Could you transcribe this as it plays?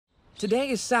Today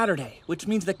is Saturday, which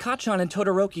means that Kacchan and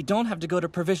Todoroki don't have to go to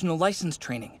provisional license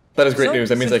training. That is great news.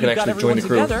 That means I can actually join the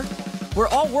crew. Together, we're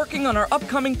all working on our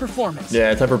upcoming performance.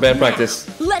 Yeah, time for band practice.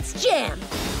 Let's jam!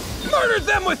 Murder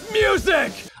them with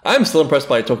music! I'm still impressed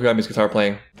by Tokugami's guitar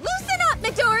playing. Loosen up,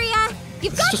 Midoriya!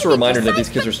 You've got just a reminder that these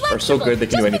kids are so good they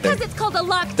can do anything. Just because it's called a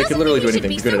lock they can literally do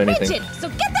anything. They're good at anything. So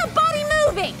get that body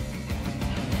moving!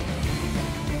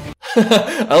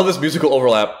 I love this musical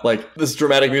overlap. Like, this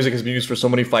dramatic music has been used for so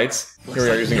many fights. Here we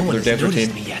are using it for their dance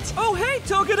routine. Oh, hey,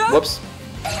 Tokuda! Whoops.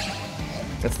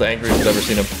 That's the angriest I've ever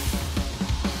seen him.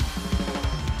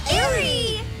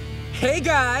 Eri! Hey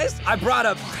guys, I brought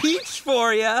a peach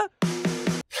for ya.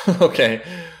 Okay.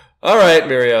 Alright,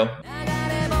 Mirio.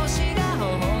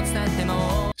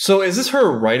 So is this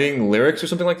her writing lyrics or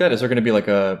something like that? Is there going to be like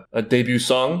a debut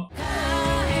song?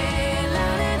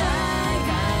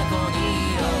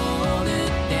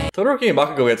 Todoroki and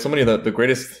Bakugo had so many of the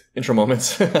greatest intro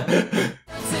moments. She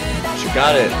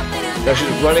got it. Now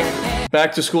she's running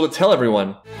back to school to tell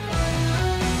everyone.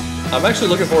 I'm actually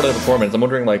looking forward to the performance. I'm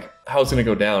wondering like how it's going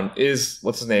to go down. Is,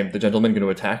 what's his name, the gentleman going to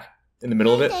attack in the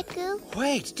middle of it? Deku.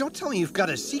 Wait, don't tell me you've got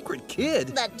a secret kid.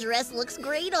 That dress looks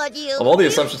great on you. Of all the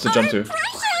assumptions to jump to.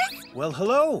 Well,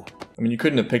 hello. I mean, you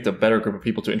couldn't have picked a better group of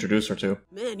people to introduce her to.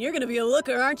 Man, you're gonna be a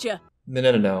looker, aren't you?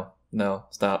 Mineta, no,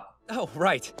 stop. Oh,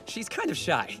 right. She's kind of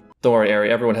shy. Don't worry,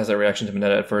 Eri. Everyone has that reaction to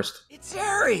Mineta at first. It's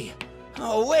Eri!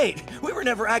 Oh, wait. We were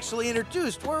never actually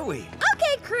introduced, were we?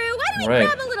 Okay, crew, why don't we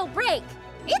grab a little break?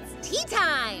 It's tea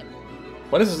time!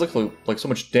 Why does this look like so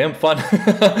much damn fun?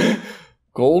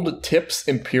 Gold Tips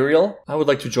Imperial? I would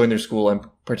like to join their school and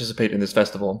participate in this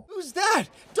festival. Who's that?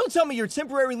 Don't tell me your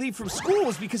temporary leave from school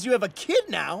was because you have a kid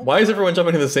now. Why is everyone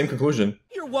jumping to the same conclusion?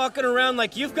 You're walking around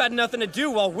like you've got nothing to do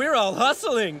while we're all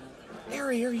hustling.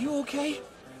 Eri, are you okay?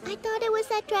 I thought it was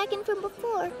that dragon from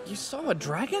before. You saw a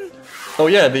dragon? Oh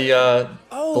yeah, the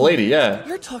lady, yeah.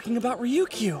 You're talking about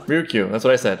Ryukyu. Ryukyu, that's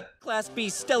what I said. Class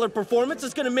B's stellar performance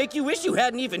is gonna make you wish you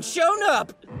hadn't even shown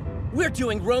up. We're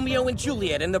doing Romeo and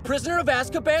Juliet and The Prisoner of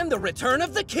Azkaban, The Return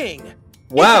of the King.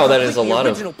 Wow, that is a lot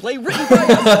of... Play written by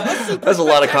us, That's a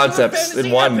lot of concepts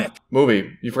in one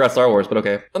movie. You forgot Star Wars, but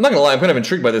okay. I'm not gonna lie, I'm kind of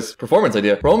intrigued by this performance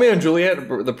idea. Romeo and Juliet,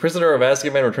 The Prisoner of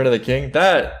Azkaban, Return of the King,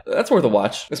 that's worth a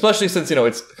watch. Especially since, you know,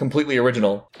 it's completely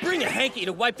original. Bring a hanky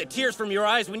to wipe the tears from your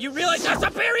eyes when you realize how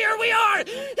superior we are!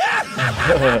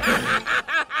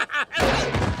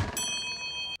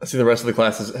 I see the rest of the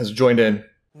class has joined in.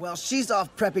 Well, she's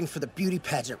off prepping for the beauty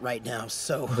pageant right now,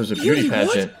 so... Oh, there's a beauty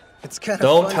pageant. It's kind of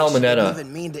Don't tell Mineta.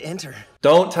 Even mean to enter.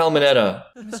 Don't tell Mineta.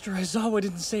 Mr. Aizawa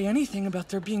didn't say anything about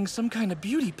there being some kind of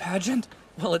beauty pageant.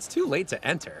 Well, it's too late to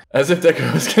enter. As if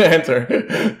Deku was gonna enter.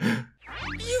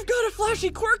 You've got a flashy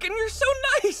quirk and you're so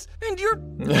nice! And your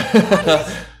body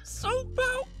is so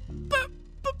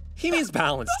He means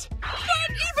balanced.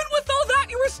 But even with all that,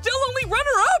 you were still only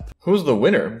runner-up! Who's the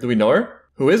winner? Do we know her?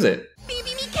 Who is it?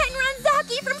 Baby me Ken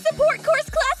Ranzaki from Support Course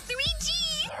Class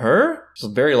 3G! Her? She's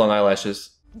very long eyelashes.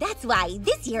 That's why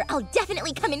this year I'll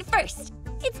definitely come in first.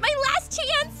 It's my last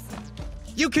chance!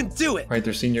 You can do it! Right,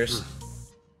 they're seniors.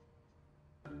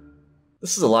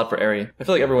 This is a lot for Eri. I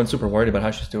feel like everyone's super worried about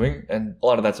how she's doing, and a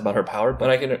lot of that's about her power, but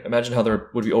I can imagine how there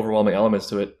would be overwhelming elements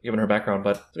to it, given her background,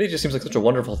 but to me it just seems like such a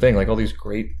wonderful thing, like all these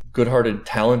great, good-hearted,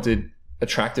 talented,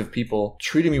 attractive people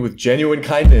treating me with genuine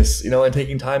kindness, you know, and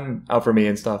taking time out for me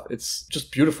and stuff. It's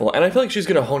just beautiful, and I feel like she's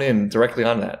gonna hone in directly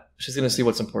on that. She's gonna see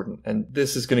what's important, and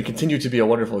this is gonna continue to be a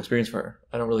wonderful experience for her.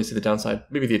 I don't really see the downside.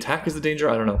 Maybe the attack is the danger,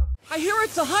 I don't know. I hear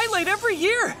it's a highlight every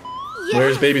year! Yeah.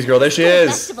 Where's Baby's girl? There she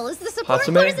is! Festival is the Support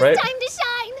Hatsume, Course's right? time to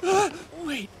shine!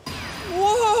 Wait.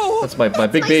 Whoa! That's my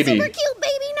big baby. Super cute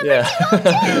baby number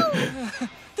 202!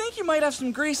 Think you might have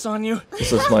some grease on you.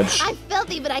 It's a smudge. I'm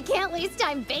filthy, but I can't waste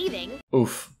time bathing.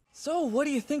 Oof. So, what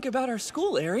do you think about our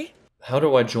school, Eri? How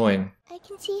do I join? I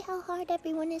can see how hard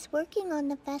everyone is working on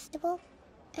the festival.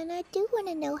 And I do want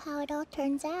to know how it all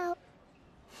turns out.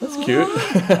 That's cute.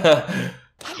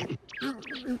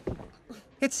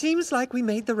 It seems like we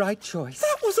made the right choice.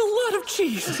 That was a lot of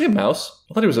cheese. Is he a mouse?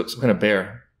 I thought he was some kind of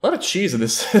bear. A lot of cheese in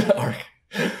this arc.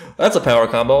 That's a power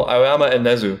combo. Aoyama and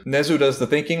Nezu. Nezu does the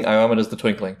thinking, Aoyama does the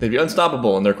twinkling. They'd be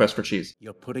unstoppable in their quest for cheese.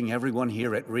 You're putting everyone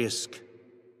here at risk.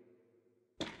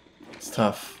 It's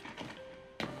tough.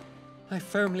 I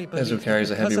firmly believe Nezu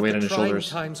carries a heavy weight on his shoulders.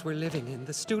 Times we're living in,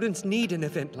 the students need an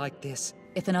event like this.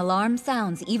 If an alarm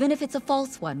sounds, even if it's a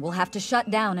false one, we'll have to shut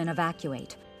down and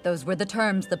evacuate. Those were the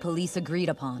terms the police agreed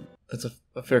upon. That's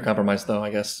a fair compromise, though, I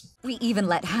guess. We even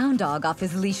let Hound Dog off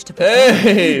his leash to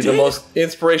Hey! The most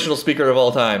inspirational speaker of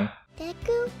all time.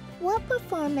 Deku, what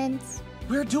performance?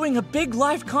 We're doing a big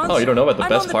live concert. Oh, you don't know about the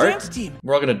best I'm on part? the dance team.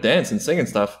 We're all gonna dance and sing and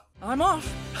stuff. I'm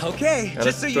off. Okay, Gotta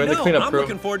just so you join the know, cleanup I'm crew.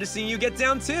 looking forward to seeing you get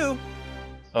down too.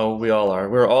 Oh, we all are.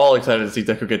 We're all excited to see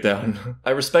Deku get down. I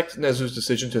respect Nezu's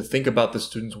decision to think about the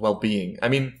student's well-being. I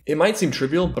mean, it might seem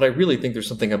trivial, but I really think there's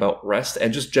something about rest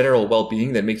and just general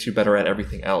well-being that makes you better at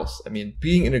everything else. I mean,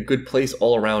 being in a good place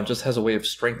all around just has a way of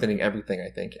strengthening everything, I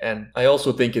think. And I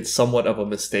also think it's somewhat of a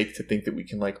mistake to think that we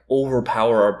can, like,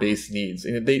 overpower our base needs.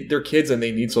 They're kids and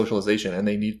they need socialization and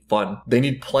they need fun. They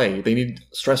need play. They need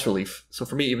stress relief. So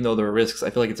for me, even though there are risks, I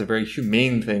feel like it's a very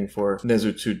humane thing for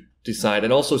Nezu to decide,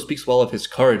 and also speaks well of his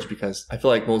courage, because I feel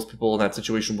like most people in that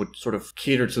situation would sort of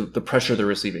cater to the pressure they're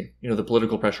receiving, you know, the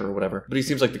political pressure or whatever. But he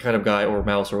seems like the kind of guy, or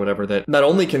mouse or whatever, that not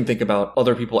only can think about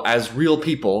other people as real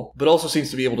people, but also seems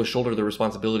to be able to shoulder the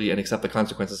responsibility and accept the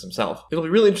consequences himself. It'll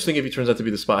be really interesting if he turns out to be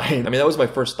the spy. I mean, that was my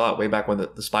first thought way back when the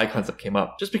spy concept came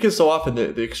up. Just because so often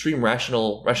the extreme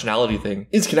rationality thing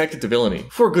is connected to villainy,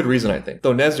 for a good reason, I think.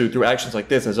 Though Nezu, through actions like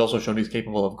this, has also shown he's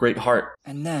capable of great heart.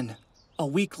 And then, a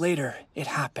week later, it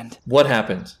happened. What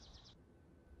happened?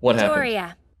 What happened?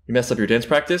 Victoria, You messed up your dance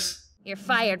practice? you're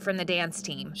fired from the dance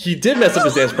team. He did mess up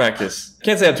his dance practice.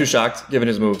 Can't say I'm too shocked, given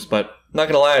his moves, but not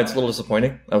gonna lie, it's a little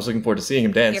disappointing. I was looking forward to seeing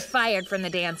him dance. You're fired from the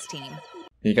dance team.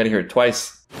 You gotta hear it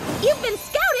twice. You've been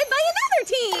scouted by another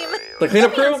team! The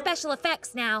cleanup We're on crew? special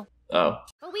effects now. Oh.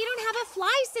 But we don't have a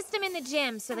fly system in the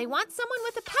gym, so they want someone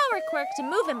with a power quirk to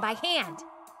move him by hand.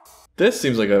 This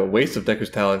seems like a waste of Deku's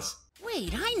talents.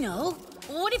 Wait, I know.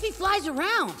 What if he flies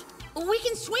around? We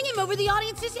can swing him over the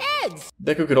audience's heads.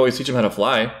 Deku could always teach him how to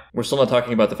fly. We're still not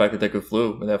talking about the fact that Deku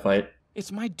flew in that fight.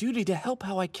 It's my duty to help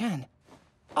how I can.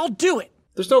 I'll do it!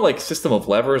 There's no, like, system of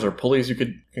levers or pulleys you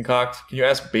could concoct. Can you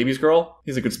ask Baby's Girl?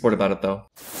 He's a good sport about it, though.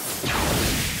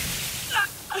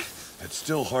 It's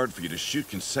still hard for you to shoot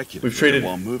consecutively We've traded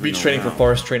while moving beach training for around.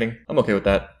 forest training. I'm okay with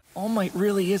that. All Might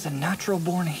really is a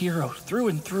natural-born hero, through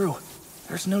and through.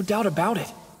 There's no doubt about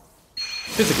it.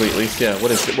 Physically, at least, yeah.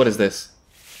 What is this?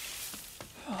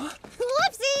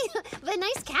 Whoopsie! But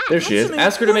nice cat. There she is.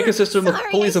 Ask her to make a system of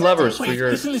pulleys and levers for your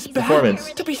Isn't this bad?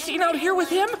 performance. To be seen out here with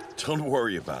him? Don't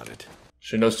worry about it.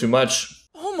 She knows too much.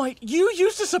 All Might, you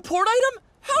used a support item?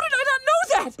 How did I not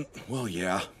know that? Well,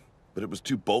 yeah, but it was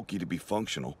too bulky to be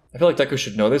functional. I feel like Deku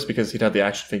should know this because he'd have the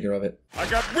action figure of it. I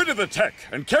got rid of the tech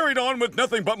and carried on with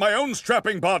nothing but my own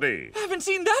strapping body. Haven't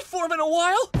seen that form in a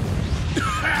while.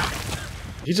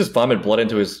 He just vomited blood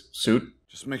into his suit.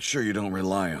 Just make sure you don't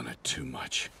rely on it too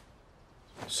much.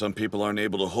 Some people aren't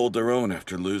able to hold their own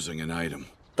after losing an item.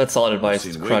 That's solid I've advice. seen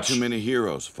It's a way crutch. too many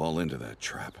heroes fall into that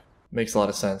trap. Makes a lot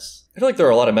of sense. I feel like there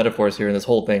are a lot of metaphors here in this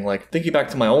whole thing. Like, thinking back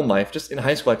to my own life, just in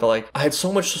high school, I felt like I had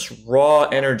so much just raw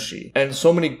energy and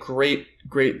so many great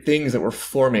things that were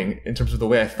forming in terms of the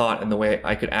way I thought and the way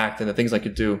I could act and the things I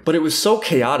could do. But it was so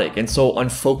chaotic and so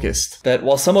unfocused that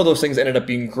while some of those things ended up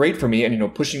being great for me and, you know,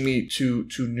 pushing me to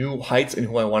new heights in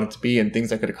who I wanted to be and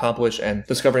things I could accomplish and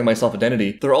discovering my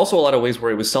self-identity, there are also a lot of ways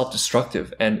where it was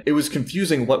self-destructive and it was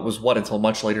confusing what was what until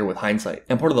much later with hindsight.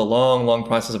 And part of the long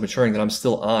process of maturing that I'm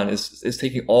still on is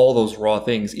taking all those raw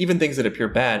things, even things that appear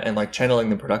bad, and like channeling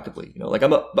them productively. You know, like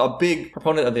I'm a big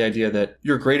proponent of the idea that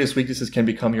your greatest weaknesses can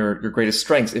become your greatest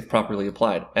strengths if properly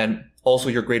applied. And also,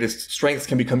 your greatest strengths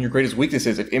can become your greatest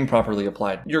weaknesses if improperly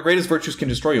applied. Your greatest virtues can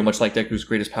destroy you, much like Deku's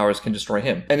greatest powers can destroy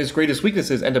him. And his greatest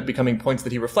weaknesses end up becoming points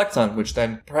that he reflects on, which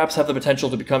then perhaps have the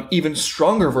potential to become even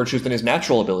stronger virtues than his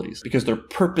natural abilities, because they're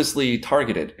purposely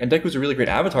targeted. And Deku's a really great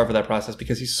avatar for that process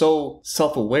because he's so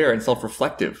self-aware and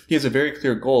self-reflective. He has a very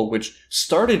clear goal, which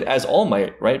started as All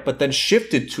Might, right? But then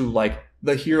shifted to, like,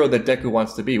 the hero that Deku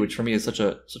wants to be, which for me is such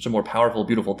a more powerful,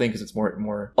 beautiful thing because it's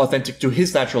more authentic to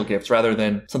his natural gifts rather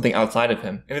than something outside of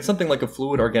him. And it's something like a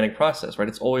fluid, organic process, right?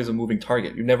 It's always a moving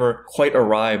target. You've never quite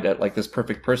arrived at like this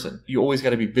perfect person. You always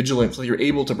got to be vigilant so that you're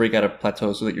able to break out of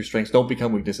plateaus so that your strengths don't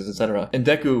become weaknesses, etc. And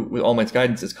Deku, with All Might's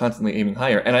guidance, is constantly aiming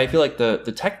higher. And I feel like the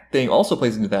tech thing also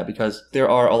plays into that because there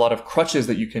are a lot of crutches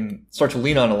that you can start to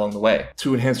lean on along the way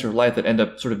to enhance your life that end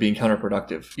up sort of being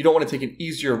counterproductive. You don't want to take an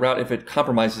easier route if it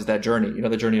compromises that journey. You know,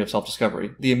 the journey of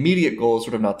self-discovery. The immediate goal is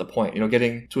sort of not the point. You know,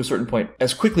 getting to a certain point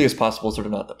as quickly as possible is sort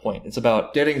of not the point. It's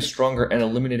about getting stronger and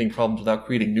eliminating problems without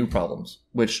creating new problems,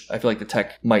 which I feel like the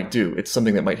tech might do. It's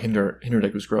something that might hinder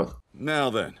Deku's growth. Now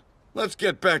then, let's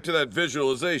get back to that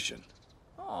visualization.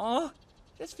 Aw,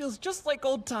 this feels just like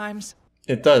old times.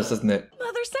 It does, doesn't it?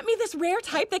 Mother sent me this rare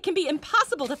type that can be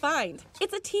impossible to find.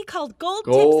 It's a tea called Gold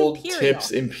Gold Tips Imperial.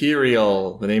 Tips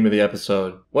Imperial, the name of the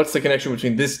episode. What's the connection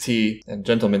between this tea and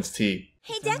Gentleman's Tea?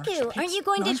 Hey Deku, aren't you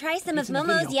going to try some of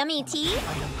Momo's yummy tea?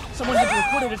 Someone had to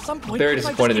report it at some point. Very If I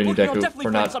disappointed in you, just keep looking, I'll Deku, definitely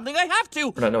for find not- something I have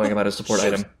to. For not knowing about a support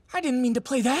Shoot, item. I didn't mean to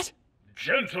play that.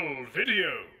 Gentle video.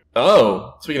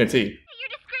 Oh, speaking of tea. Your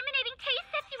discriminating taste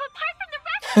sets you apart from the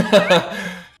rest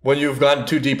When you've gone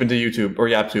too deep into YouTube or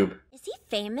YapTube. Is he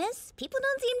famous? People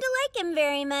don't seem to like him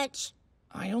very much.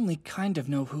 I only kind of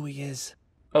know who he is.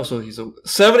 Oh, so he's a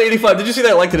 785. Did you see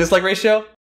that like to dislike ratio?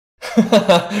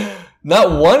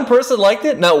 Not one person liked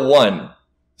it? Not one.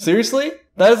 Seriously?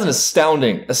 That is an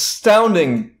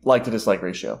astounding like to dislike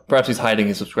ratio. Perhaps he's hiding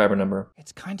his subscriber number.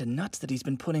 It's kinda nuts that he's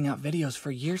been putting out videos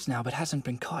for years now but hasn't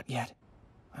been caught yet.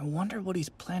 I wonder what he's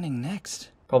planning next.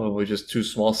 Probably just too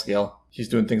small scale. He's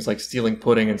doing things like stealing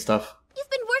pudding and stuff. You've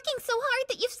been working so hard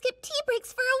that you've skipped tea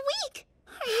breaks for a week.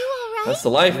 Are you alright? That's the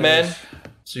life, man.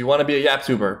 So you want to be a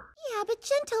YapTuber. Yeah, but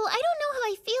Gentle, I don't know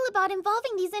how I feel about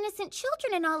involving these innocent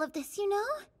children in all of this, you know?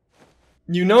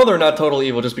 You know they're not total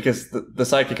evil just because the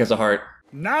sidekick has a heart.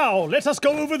 Now, let us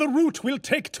go over the route we'll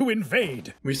take to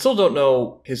invade. We still don't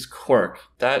know his quirk.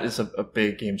 That is a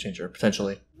big game changer,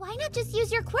 potentially. Why not just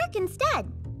use your quirk instead?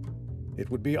 It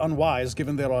would be unwise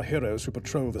given there are heroes who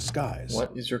patrol the skies.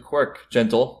 What is your quirk,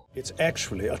 Gentle? It's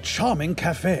actually a charming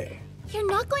cafe. You're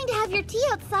not going to have your tea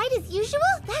outside as usual?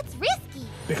 That's risky.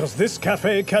 Because this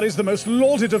cafe carries the most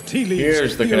lauded of tea leaves.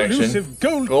 Here's the connection. Elusive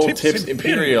Gold Tips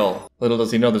Imperial. Little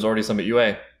does he know there's already some at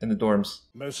UA in the dorms.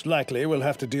 Most likely we'll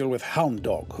have to deal with Hound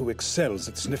Dog, who excels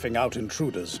at sniffing out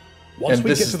intruders. Once And we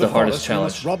this get is to the the hardest forest, we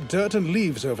challenge. must rub dirt and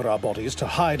leaves over our bodies to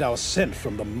hide our scent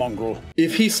from the mongrel.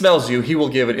 If he smells you, he will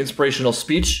give an inspirational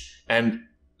speech, and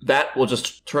that will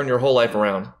just turn your whole life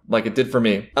around, like it did for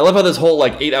me. I love how this whole,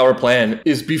 8-hour plan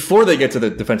is before they get to the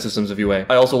defense systems of UA.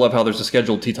 I also love how there's a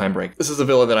scheduled tea time break. This is a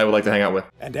villain that I would like to hang out with.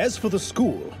 And as for the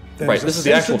school, there's Right, a this is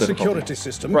the actual censored difficulty. security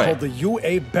system Right. called the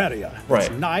UA Barrier. Right.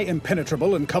 It's nigh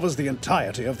impenetrable and covers the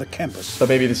entirety of the campus. So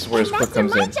maybe this is where his And quirk that's where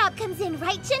comes my in. job comes in,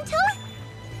 right, Gentle?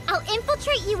 I'll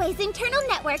infiltrate UA's internal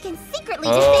network and secretly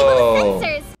disable the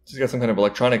sensors. She's got some kind of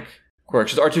electronic quirk.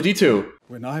 She's R2-D2.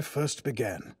 When I first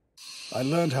began, I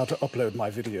learned how to upload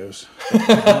my videos. But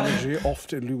technology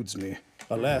oft eludes me.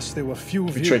 Alas, there were few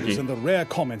views, tricky. and the rare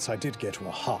comments I did get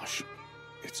were harsh.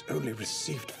 It's only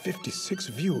received 56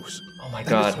 views. Oh my and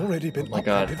god. it's already been Oh my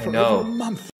god, uploaded I for know. over a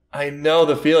month. I know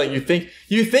the feeling. You think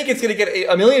it's gonna get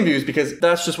a million views because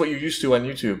that's just what you're used to on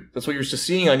YouTube. That's what you're used to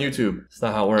seeing on YouTube. It's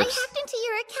not how it I works. hacked into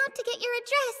your account to get your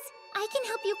address. I can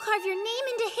help you carve your name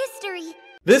into history.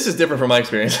 This is different from my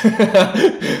experience.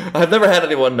 I've never had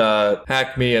anyone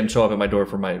hack me and show up at my door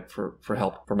for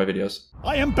help for my videos.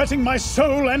 I am betting my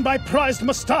soul and my prized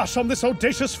mustache on this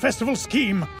audacious festival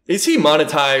scheme. Is he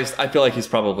monetized? I feel like he's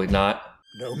probably not.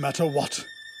 No matter what,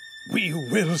 we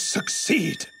will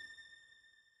succeed.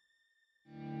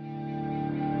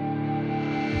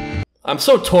 I'm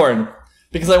so torn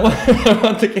because I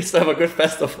want the kids to have a good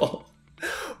festival,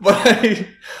 but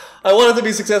I want him to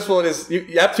be successful in his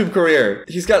YapTube career.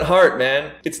 He's got heart,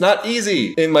 man. It's not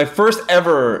easy. In my first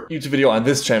ever YouTube video on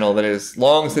this channel that is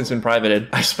long since been privated,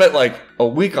 I spent a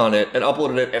week on it and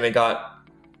uploaded it, and it got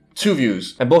 2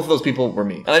 views, and both of those people were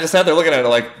me. And I just sat there looking at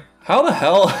it how the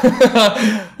hell?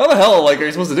 How the hell, are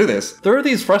you supposed to do this? There are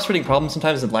these frustrating problems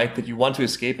sometimes in life that you want to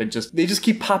escape and they just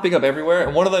keep popping up everywhere.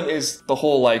 And one of them is the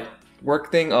whole,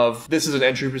 work thing of this is an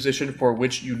entry position for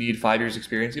which you need 5 years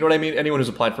experience. You know what I mean? Anyone who's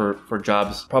applied for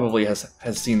jobs probably has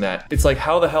seen that. It's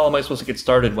how the hell am I supposed to get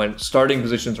started when starting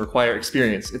positions require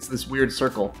experience? It's this weird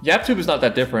circle. YapTube is not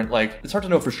that different. It's hard to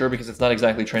know for sure because it's not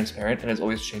exactly transparent and it's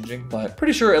always changing, but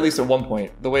pretty sure at least at one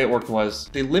point, the way it worked was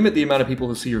they limit the amount of people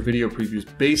who see your video previews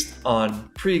based on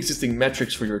pre-existing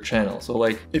metrics for your channel. So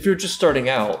if you're just starting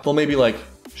out, they'll maybe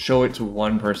show it to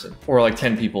 1 person or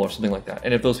 10 people or something like that.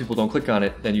 And if those people don't click on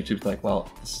it, then YouTube's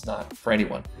well, this is not for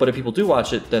anyone. But if people do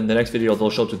watch it, then the next video they'll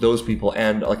show it to those people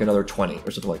and another 20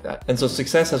 or something like that. And so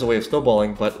success has a way of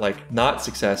snowballing, but not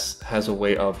success has a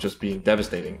way of just being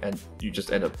devastating and you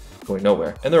just end up going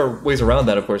nowhere. And there are ways around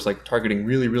that, of course, targeting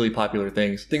really, really popular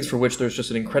things for which there's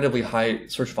just an incredibly high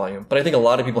search volume. But I think a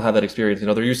lot of people have that experience.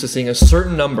 They're used to seeing a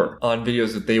certain number on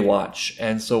videos that they watch.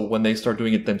 And so when they start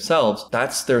doing it themselves,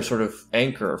 that's their sort of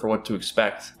anchor for what to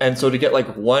expect. And so to get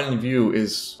 1 view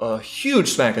is a huge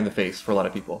smack in the face for a lot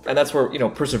of people. And that's where,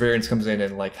 perseverance comes in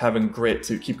and having grit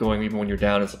to keep going even when you're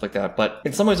down and stuff like that. But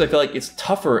in some ways I feel like it's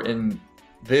tougher in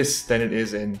this than it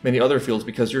is in many other fields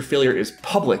because your failure is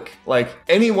public.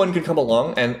 Anyone could come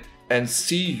along and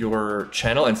see your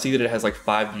channel and see that it has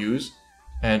 5 views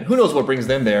and who knows what brings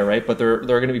them there, right? But there are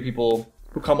going to be people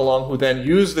who come along who then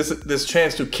use this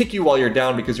chance to kick you while you're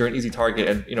down because you're an easy target,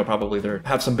 and you know, probably they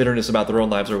have some bitterness about their own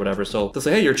lives or whatever. So they'll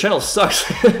say, hey, your channel sucks.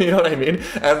 You know what I mean?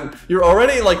 And you're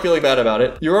already like feeling bad about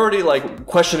it. You're already like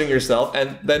questioning yourself,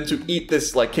 and then to eat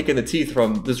this like kick in the teeth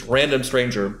from this random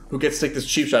stranger who gets to take this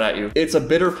cheap shot at you, it's a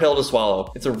bitter pill to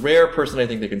swallow. It's a rare person, I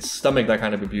think, that can stomach that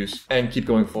kind of abuse and keep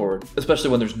going forward, especially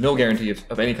when there's no guarantee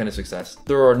of any kind of success.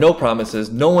 There are no promises.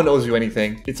 No one owes you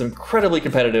anything. It's incredibly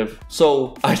competitive.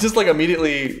 So I just like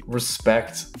immediately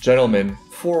respect Gentleman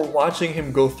for watching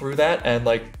him go through that, and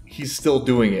like he's still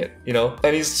doing it, you know?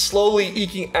 And he's slowly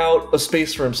eking out a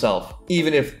space for himself,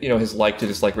 even if, you know, his like to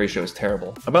dislike ratio is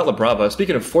terrible. About La Brava,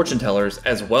 speaking of fortune tellers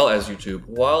as well as YouTube,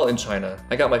 while in China,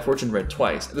 I got my fortune read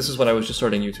twice. This is when I was just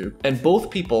starting YouTube. And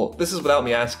both people, this is without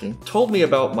me asking, told me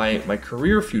about my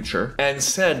career future and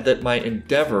said that my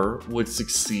endeavor would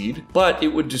succeed, but it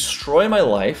would destroy my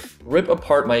life, rip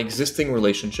apart my existing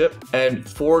relationship, and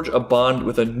forge a bond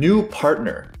with a new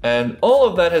partner. And all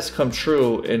of that has come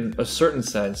true in a certain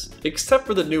sense, except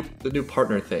for the new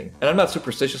partner thing. And I'm not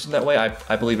superstitious in that way.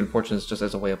 I believe in fortunes just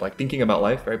as a way of like thinking about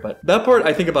life, right? But that part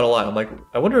I think about a lot. I'm like,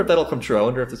 I wonder if that'll come true. I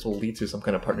wonder if this will lead to some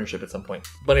kind of partnership at some point.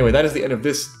 But anyway, that is the end of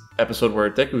this episode where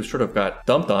Deku sort of got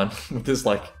dumped on with this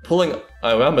like pulling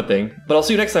Aoyama thing. But I'll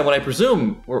see you next time when I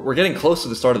presume we're getting close to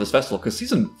the start of this festival, because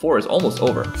season 4 is almost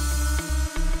over.